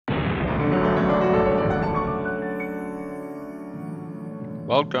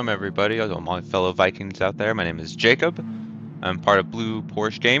Welcome everybody, all my fellow Vikings out there. My name is Jacob. I'm part of Blue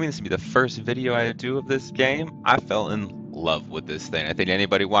Porsche Gaming. This will be the first video I do of this game. I fell in love with this thing. I think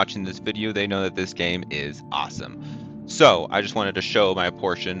anybody watching this video, they know that this game is awesome. So I just wanted to show my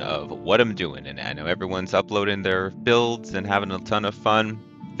portion of what I'm doing, and I know everyone's uploading their builds and having a ton of fun.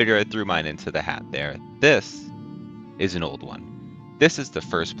 Figure I threw mine into the hat there. This is an old one. This is the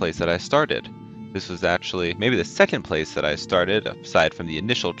first place that I started. This was actually maybe the second place that I started, aside from the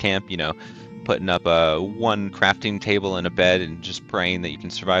initial camp, putting up one crafting table and a bed and just praying that you can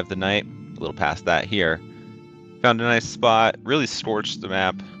survive the night. A little past that here. Found a nice spot, really scorched the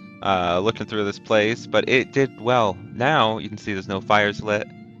map, looking through this place, but it did well. Now you can see there's no fires lit,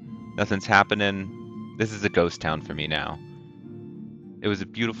 nothing's happening. This is a ghost town for me now. It was a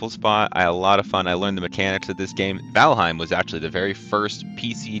beautiful spot. I had a lot of fun. I learned the mechanics of this game. Valheim was actually the very first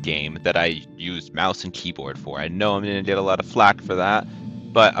PC game that I used mouse and keyboard for. I know I'm going to get a lot of flack for that,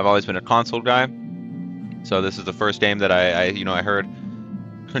 but I've always been a console guy. So this is the first game that I heard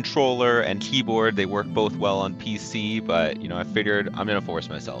controller and keyboard, they work both well on PC, but I figured I'm going to force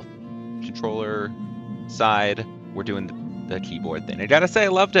myself. Controller side, we're doing the keyboard thing. I gotta say, I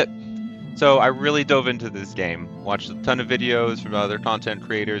loved it. So I really dove into this game, watched a ton of videos from other content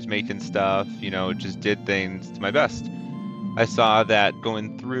creators making stuff, just did things to my best. I saw that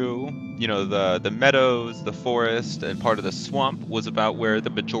going through, the meadows, the forest, and part of the swamp was about where the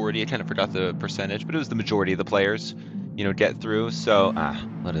majority, I kind of forgot the percentage, but it was the majority of the players, get through. So,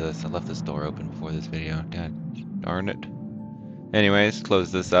 look at this, I left this door open before this video, god darn it. Anyways,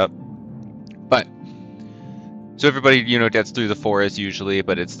 close this up. But so everybody, gets through the forest usually,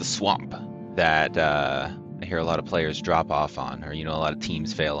 but it's the swamp that I hear a lot of players drop off on, or a lot of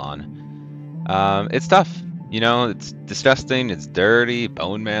teams fail on. It's tough, it's disgusting, it's dirty,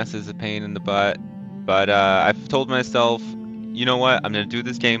 bone mass is a pain in the butt. But I've told myself, you know what, I'm gonna do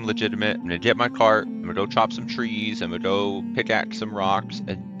this game legitimate. I'm gonna get my cart, I'm gonna go chop some trees, I'm gonna go pickaxe some rocks,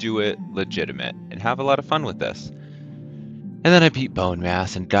 and do it legitimate, and have a lot of fun with this. And then I beat bone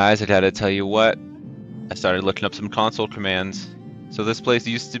mass, and guys, I gotta tell you what, I started looking up some console commands. So this place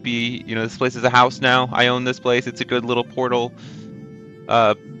used to be, this place is a house now. I own this place. It's a good little portal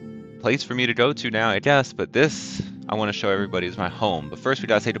place for me to go to now, I guess. But this, I want to show everybody, is my home. But first, we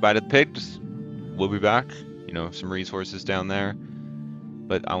gotta say goodbye to the pigs. We'll be back. Some resources down there.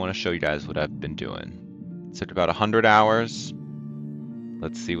 But I want to show you guys what I've been doing. It took about 100 hours.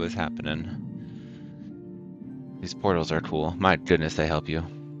 Let's see what's happening. These portals are cool. My goodness, they help you.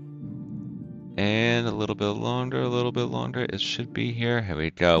 And a little bit longer, a little bit longer. It should be here. Here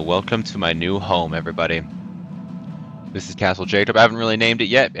we go. Welcome to my new home, everybody. This is Castle Jacob. I haven't really named it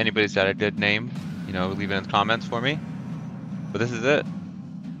yet. If anybody's got a good name, leave it in the comments for me. But this is it.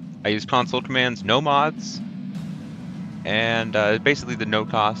 I use console commands, no mods. And basically the no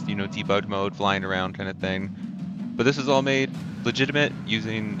cost, debug mode, flying around kind of thing. But this is all made legitimate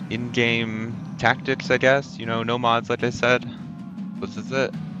using in-game tactics, I guess. No mods, like I said. This is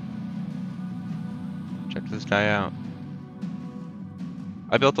it. Check this guy out.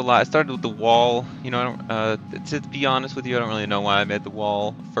 I built a lot. I started with the wall. To be honest with you, I don't really know why I made the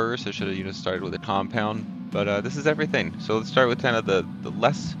wall first. I should have, started with a compound. But this is everything. So let's start with kind of the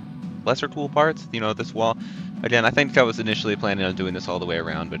lesser cool parts. This wall. Again, I think I was initially planning on doing this all the way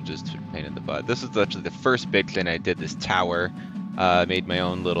around, but just took a pain in the butt. This is actually the first big thing I did. This tower. Made my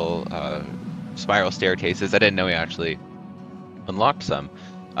own little spiral staircases. I didn't know we actually unlocked some.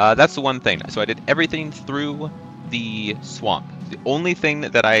 That's the one thing. So I did everything through the swamp. The only thing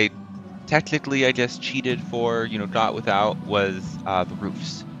that I technically, I guess, cheated for, got without was the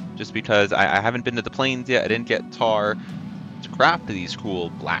roofs. Just because I haven't been to the plains yet. I didn't get tar to craft these cool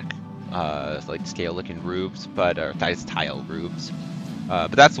black, like scale-looking roofs, but nice tile roofs.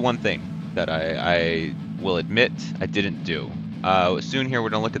 But that's the one thing that I will admit I didn't do. Soon here we're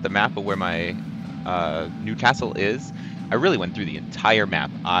gonna look at the map of where my new castle is. I really went through the entire map.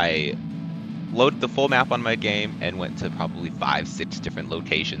 I loaded the full map on my game and went to probably 5-6 different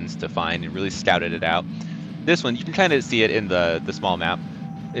locations to find and really scouted it out. This one, you can kind of see it in the small map.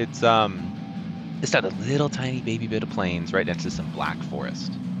 It's got a little tiny baby bit of plains right next to some black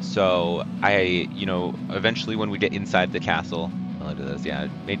forest. So I, eventually when we get inside the castle, look at this, yeah,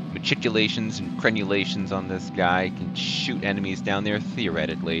 made matriculations and crenulations on this guy. Can shoot enemies down there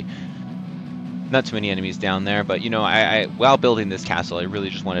theoretically. Not too many enemies down there, but I while building this castle, I really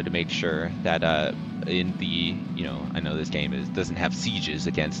just wanted to make sure that in the I know this game doesn't have sieges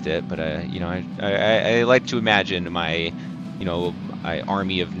against it, but I like to imagine my my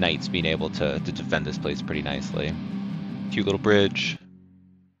army of knights being able to defend this place pretty nicely. Cute little bridge.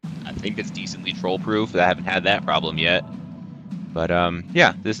 I think it's decently troll proof. I haven't had that problem yet. But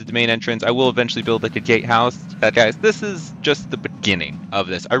yeah, this is the main entrance. I will eventually build like a gatehouse. Guys, this is just the beginning of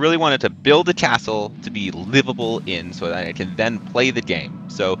this. I really wanted to build a castle to be livable in so that I can then play the game.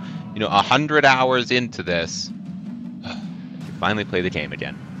 So, 100 hours into this, I can finally play the game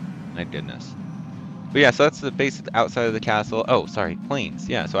again. My goodness. But yeah, so that's the basic outside of the castle. Oh, sorry, plains.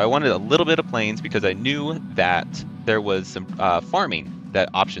 Yeah, so I wanted a little bit of plains because I knew that there was some farming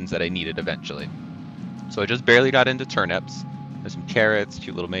options that I needed eventually. So I just barely got into turnips. There's some carrots,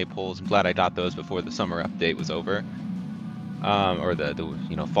 cute little maypoles. I'm glad I got those before the summer update was over, or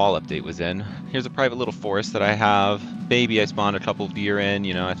the fall update was in. Here's a private little forest that I have. Maybe I spawned a couple of deer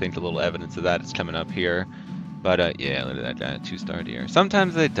in. I think a little evidence of that is coming up here. But yeah, look at that guy, 2-star deer.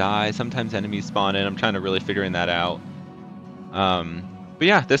 Sometimes they die, sometimes enemies spawn in. I'm trying to really figuring that out. But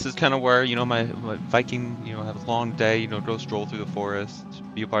yeah, this is kind of where my Viking have a long day. Go stroll through the forest,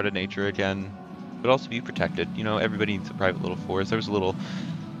 be a part of nature again. But also be protected. Everybody needs a private little forest. There's a little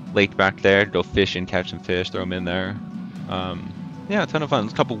lake back there. Go fish and catch some fish, throw them in there. Yeah, a ton of fun.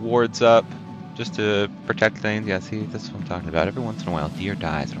 There's a couple wards up just to protect things. Yeah, see, that's what I'm talking about. Every once in a while, deer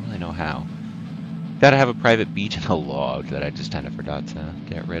dies. I don't really know how. Gotta have a private beach and a log that I just kind of forgot to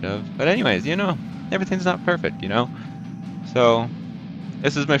get rid of. But anyways, everything's not perfect, So,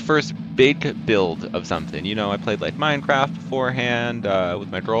 this is my first big build of something. I played like Minecraft beforehand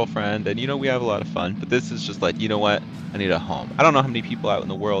with my girlfriend, and we have a lot of fun. But this is just like, you know what? I need a home. I don't know how many people out in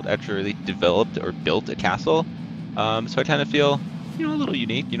the world actually developed or built a castle. So I kind of feel, a little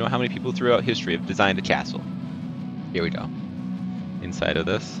unique. How many people throughout history have designed a castle? Here we go. Inside of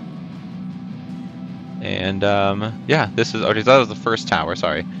this. And yeah, this is, okay, so that was the first tower,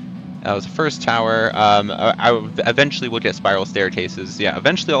 sorry. That was the first tower. I eventually will get spiral staircases. Yeah,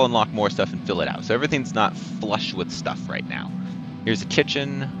 eventually I'll unlock more stuff and fill it out. So everything's not flush with stuff right now. Here's a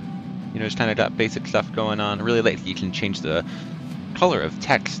kitchen. Just kind of got basic stuff going on. I really like you can change the color of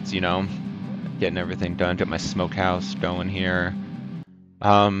text, getting everything done. Got my smokehouse going here.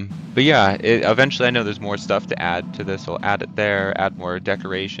 But yeah, eventually I know there's more stuff to add to this. I'll add it there, add more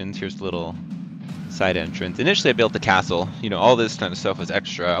decorations. Here's a little side entrance. Initially I built the castle, all this kind of stuff was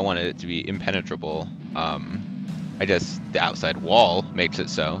extra. I wanted it to be impenetrable. I guess the outside wall makes it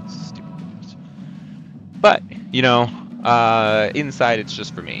so. But, inside it's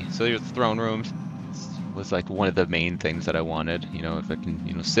just for me. So here's the throne room. Was like one of the main things that I wanted. If I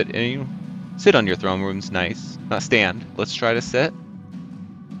can, sit on your throne room's nice. Not stand. Let's try to sit.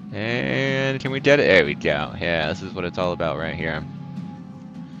 And can we get it? There we go. Yeah, this is what it's all about right here.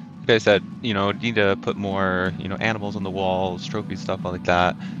 Like I said, need to put more, animals on the walls, trophy stuff like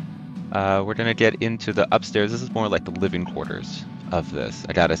that. We're gonna get into the upstairs. This is more like the living quarters of this.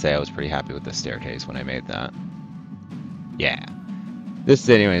 I gotta say, I was pretty happy with the staircase when I made that. Yeah. This,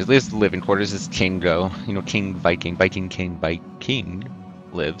 anyways, this is the living quarters. This is Kingo, King Viking, Viking King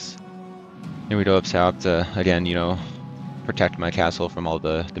lives. Here we go up south to, again, protect my castle from all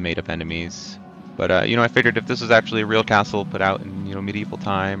the made-up enemies. But, I figured if this was actually a real castle put out in, medieval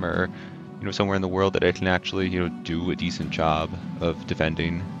time or, somewhere in the world that I can actually, do a decent job of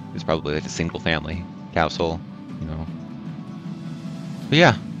defending, it's probably like a single-family castle, But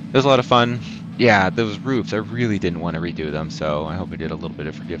yeah, it was a lot of fun. Yeah, those roofs, I really didn't want to redo them, so I hope I did a little bit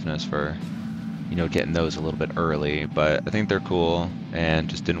of forgiveness for, getting those a little bit early. But I think they're cool, and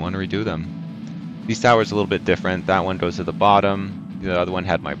just didn't want to redo them. These towers are a little bit different. That one goes to the bottom. The other one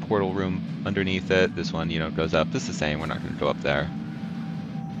had my portal room underneath it. This one, goes up. This is the same. We're not going to go up there.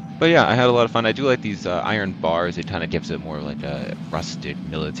 But yeah, I had a lot of fun. I do like these iron bars. It kind of gives it more like a rustic,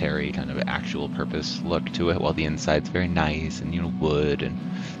 military kind of actual purpose look to it, while the inside's very nice and, wood. And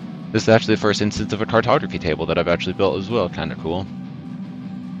this is actually the first instance of a cartography table that I've actually built as well. Kind of cool.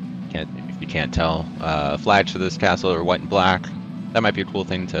 If you can't tell, flags for this castle are white and black. That might be a cool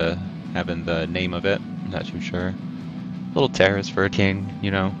thing to have in the name of it. I'm not too sure. Little terrace for a king,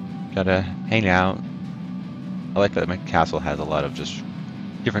 gotta hang out. I like that my castle has a lot of just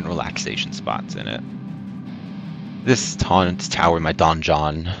different relaxation spots in it. This tower, my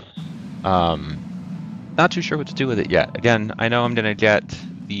donjon, not too sure what to do with it yet. Again, I know I'm gonna get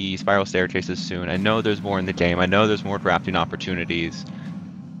the spiral staircases soon. I know there's more in the game. I know there's more crafting opportunities.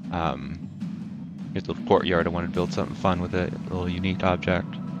 Here's a little courtyard. I wanted to build something fun with it, a little unique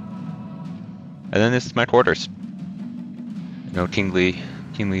object. And then this is my quarters. Kingly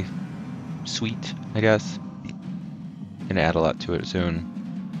suite, I guess. Gonna add a lot to it soon.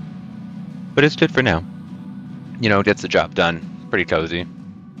 But it's good for now. Gets the job done. Pretty cozy.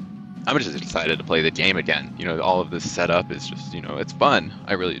 I'm just excited to play the game again. All of this setup is just, it's fun.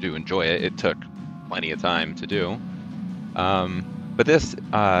 I really do enjoy it. It took plenty of time to do. But this,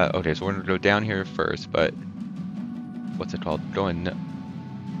 okay, so we're gonna go down here first, but what's it called? Going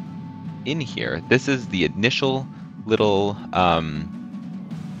in here. This is the initial little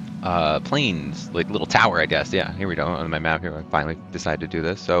plains, like little tower, I guess. Yeah, here we go on my map here. I finally decided to do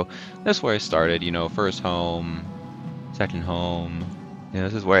this. So this is where I started, you know, first home, second home. You know,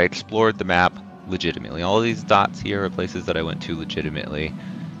 this is where I explored the map legitimately. All these dots here are places that I went to legitimately.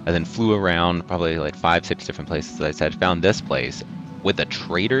 I then flew around probably like 5, 6 different places. As I said, found this place with a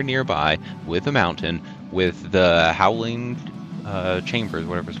trader nearby, with a mountain, with the Howling Chambers,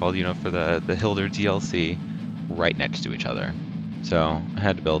 whatever it's called, you know, for the Hilder DLC, right next to each other. So I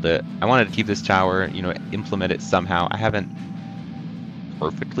had to build it. I wanted to keep this tower, you know, implement it somehow. I haven't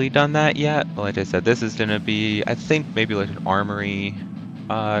perfectly done that yet, but like I said, this is gonna be, I think, maybe like an armory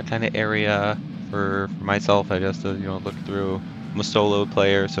kind of area for myself. I just to, you know, look through. I'm a solo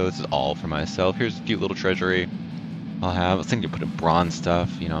player, so this is all for myself. Here's a cute little treasury I'll have. I was thinking to put in bronze stuff,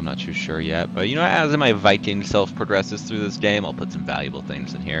 you know, I'm not too sure yet. But, you know, as my Viking self progresses through this game, I'll put some valuable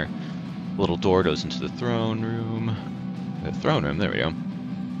things in here. A little door goes into the throne room. The throne room, there we go.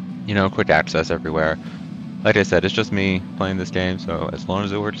 You know, quick access everywhere. Like I said, it's just me playing this game, so as long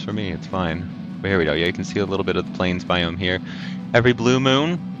as it works for me, it's fine. But here we go. Yeah, you can see a little bit of the plains biome here. Every blue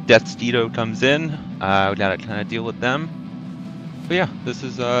moon, Death Steedo comes in. We gotta kind of deal with them. But yeah, this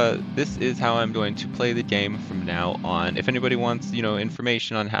is how I'm going to play the game from now on. If anybody wants, you know,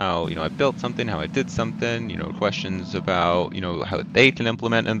 information on how, you know, I built something, how I did something, you know, questions about, you know, how they can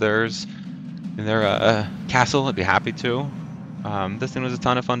implement in their castle, I'd be happy to. This thing was a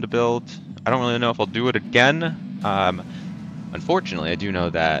ton of fun to build. I don't really know if I'll do it again. Unfortunately, I do know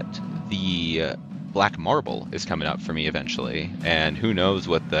that the black marble is coming up for me eventually, and who knows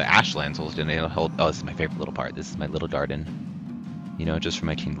what the Ashlands will do. Hold. Oh, this is my favorite little part. This is my little garden. You know, just for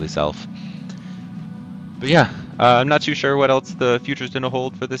my kingly self. But yeah, I'm not too sure what else the future's gonna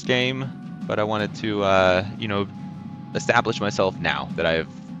hold for this game, but I wanted to, you know, establish myself now that I've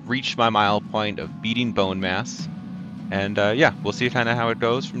reached my mile point of beating Bonemass. And yeah, we'll see kind of how it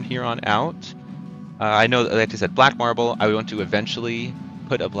goes from here on out. I know, like I said, black marble, I want to eventually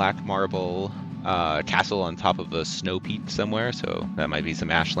put a black marble castle on top of a snow peak somewhere, so that might be some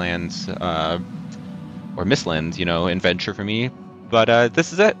Ashlands or Mistlands, you know, adventure for me. But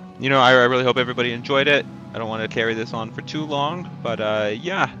this is it. You know, I really hope everybody enjoyed it. I don't want to carry this on for too long, but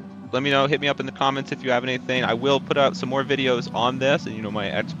yeah, let me know, hit me up in the comments if you have anything. I will put out some more videos on this and, you know, my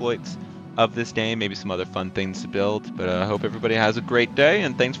exploits of this game, maybe some other fun things to build. But I hope everybody has a great day,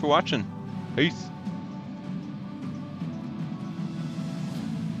 and thanks for watching. Peace.